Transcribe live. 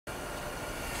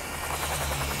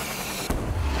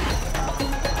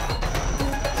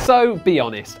So be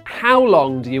honest, how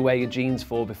long do you wear your jeans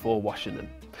for before washing them?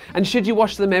 And should you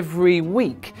wash them every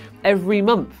week, every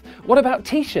month? What about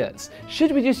t-shirts?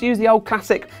 Should we just use the old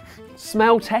classic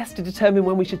smell test to determine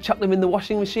when we should chuck them in the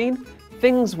washing machine?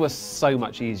 Things were so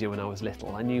much easier when I was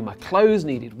little. I knew my clothes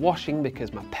needed washing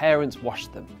because my parents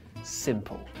washed them.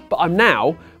 Simple. But I'm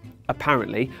now,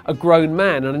 apparently, a grown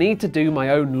man and I need to do my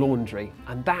own laundry,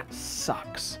 and that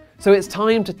sucks. So it's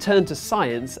time to turn to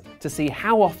science to see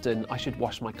how often I should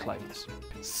wash my clothes.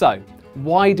 So,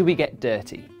 why do we get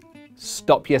dirty?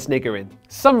 Stop your sniggering.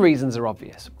 Some reasons are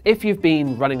obvious. If you've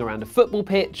been running around a football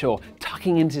pitch or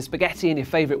tucking into spaghetti in your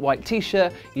favourite white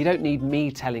t-shirt, you don't need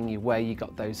me telling you where you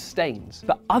got those stains.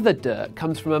 The other dirt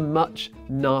comes from a much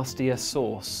nastier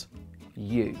source: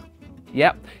 you.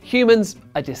 Yep, humans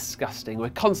are disgusting.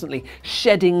 We're constantly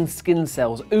shedding skin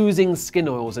cells, oozing skin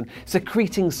oils and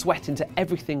secreting sweat into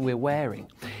everything we're wearing.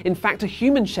 In fact, a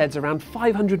human sheds around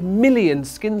 500 million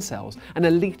skin cells and a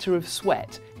litre of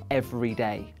sweat every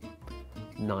day.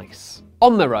 Nice.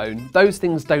 On their own, those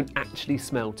things don't actually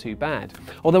smell too bad,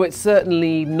 although it's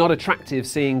certainly not attractive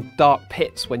seeing dark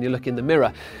pits when you look in the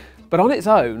mirror. But on its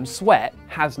own, sweat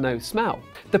has no smell.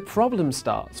 The problem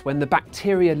starts when the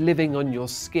bacteria living on your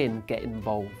skin get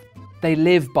involved. They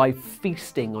live by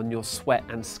feasting on your sweat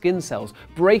and skin cells,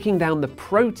 breaking down the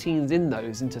proteins in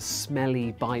those into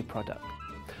smelly byproducts.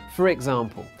 For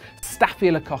example,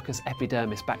 STAPHYLOCOCCUS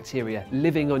epidermis bacteria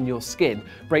living on your skin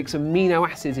breaks amino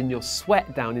acids in your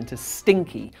sweat down into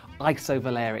stinky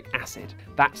isovaleric acid.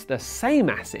 That's the same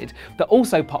acid that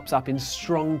also pops up in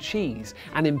strong cheese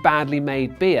and in badly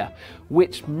made beer,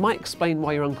 which might explain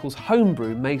why your uncle's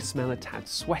homebrew may smell a tad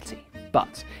sweaty.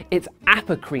 But it's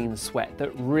apocrine sweat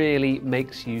that really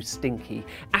makes you stinky.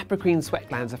 Apocrine sweat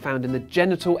glands are found in the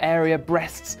genital area,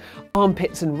 breasts,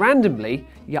 armpits, and randomly,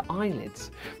 your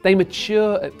eyelids. They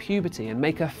mature at puberty and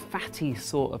make a fatty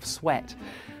sort of sweat.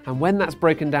 And when that's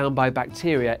broken down by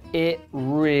bacteria, it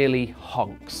really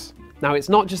honks. Now, it's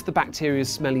not just the bacteria's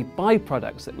smelly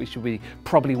byproducts that we should be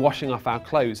probably washing off our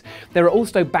clothes. There are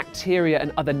also bacteria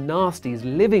and other nasties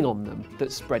living on them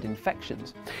that spread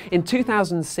infections. In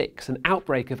 2006, an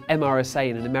outbreak of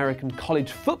MRSA in an American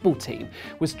college football team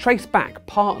was traced back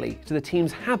partly to the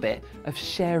team's habit of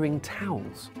sharing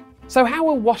towels. So how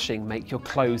will washing make your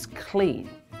clothes clean?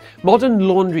 Modern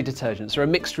laundry detergents are a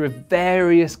mixture of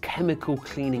various chemical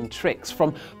cleaning tricks,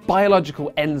 from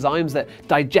biological enzymes that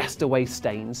digest away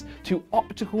stains to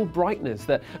optical brighteners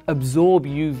that absorb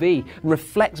UV and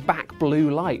reflect back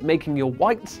blue light, making your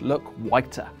whites look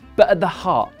whiter. But at the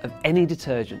heart of any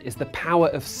detergent is the power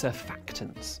of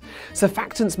surfactants.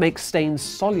 Surfactants make stains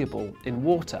soluble in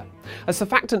water. A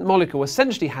surfactant molecule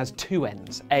essentially has two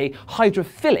ends: a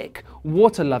hydrophilic,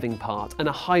 water-loving part and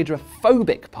a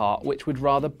hydrophobic part, which would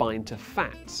rather bind to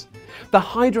fats. The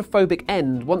hydrophobic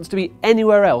end wants to be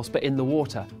anywhere else but in the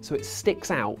water, so it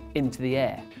sticks out into the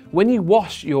air. When you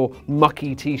wash your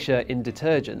mucky t-shirt in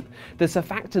detergent, the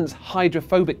surfactant's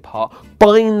hydrophobic part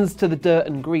binds to the dirt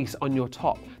and grease on your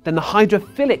top. Then the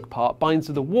hydrophilic part binds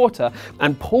to the water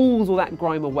and pulls all that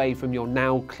grime away from your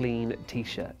now clean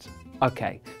t-shirt.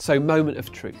 Okay, so moment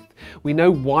of truth. We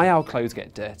know why our clothes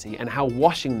get dirty and how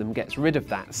washing them gets rid of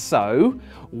that. So,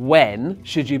 when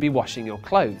should you be washing your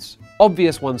clothes?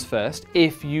 Obvious ones first.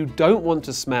 If you don't want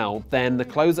to smell, then the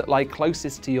clothes that lie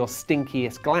closest to your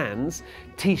stinkiest glands,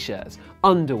 t-shirts,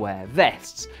 underwear,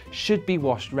 vests, should be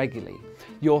washed regularly.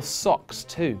 Your socks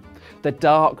too. The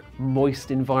dark,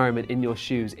 moist environment in your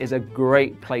shoes is a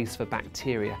great place for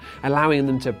bacteria, allowing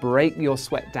them to break your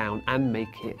sweat down and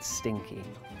make it stinky.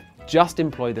 Just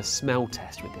employ the smell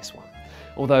test with this one,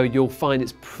 although you'll find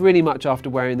it's pretty much after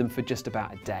wearing them for just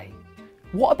about a day.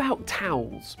 What about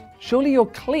towels? Surely you're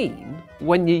clean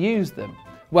when you use them.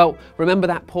 Well, remember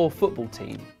that poor football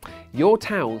team? Your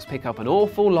towels pick up an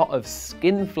awful lot of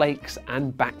skin flakes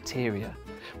and bacteria.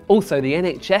 Also, the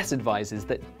NHS advises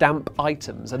that damp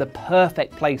items are the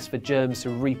perfect place for germs to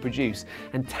reproduce,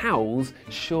 and towels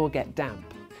sure get damp.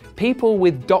 People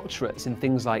with doctorates in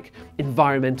things like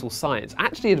environmental science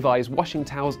actually advise washing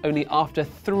towels only after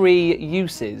 3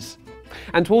 uses.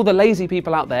 And to all the lazy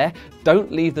people out there,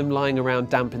 don't leave them lying around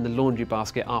damp in the laundry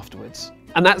basket afterwards.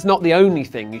 And that's not the only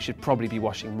thing you should probably be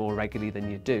washing more regularly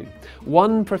than you do.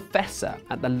 One professor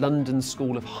at the London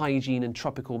School of Hygiene and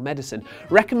Tropical Medicine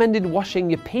recommended washing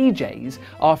your PJs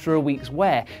after a week's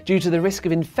wear due to the risk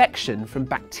of infection from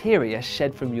bacteria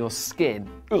shed from your skin.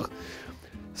 Ugh.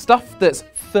 Stuff that's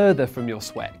further from your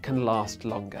sweat can last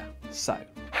longer. So,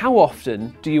 how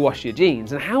often do you wash your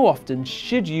jeans and how often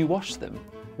should you wash them?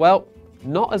 Well,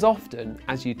 not as often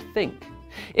as you'd think.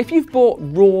 If you've bought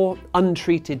raw,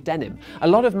 untreated denim, a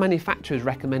lot of manufacturers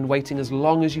recommend waiting as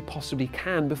long as you possibly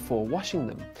can before washing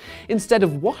them. Instead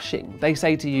of washing, they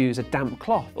say to use a damp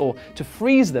cloth, or to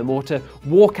freeze them, or to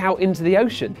walk out into the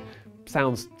ocean.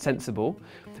 Sounds sensible.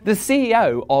 The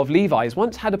CEO of Levi's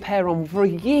once had a pair on for a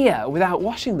year without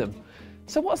washing them.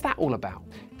 So what's that all about?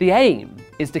 The aim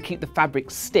is to keep the fabric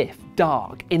stiff,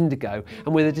 dark, indigo,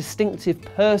 and with a distinctive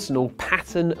personal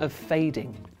pattern of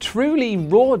fading. Truly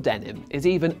raw denim is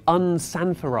even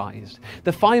unsanforized.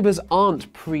 The fibres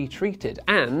aren't pre-treated,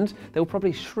 and they'll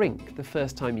probably shrink the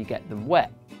first time you get them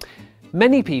wet.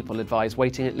 Many people advise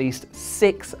waiting at least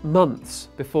 6 months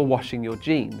before washing your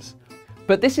jeans.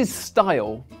 But this is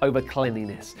style over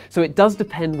cleanliness, so it does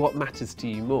depend what matters to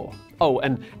you more. Oh,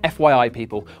 and FYI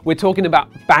people, we're talking about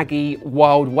baggy,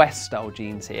 Wild West style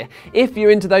jeans here. If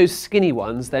you're into those skinny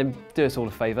ones, then do us all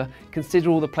a favour, consider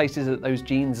all the places that those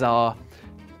jeans are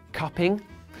cupping.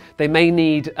 They may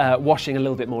need washing a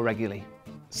little bit more regularly.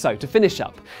 So to finish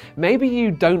up, maybe you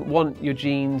don't want your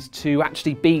jeans to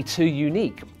actually be too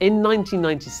unique. In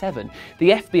 1997, the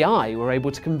FBI were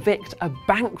able to convict a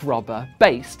bank robber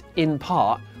based, in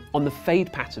part, on the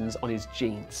fade patterns on his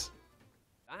jeans.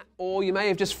 Or you may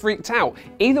have just freaked out.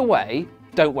 Either way,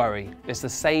 don't worry, it's the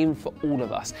same for all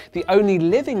of us. The only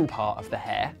living part of the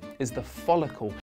hair is the follicle,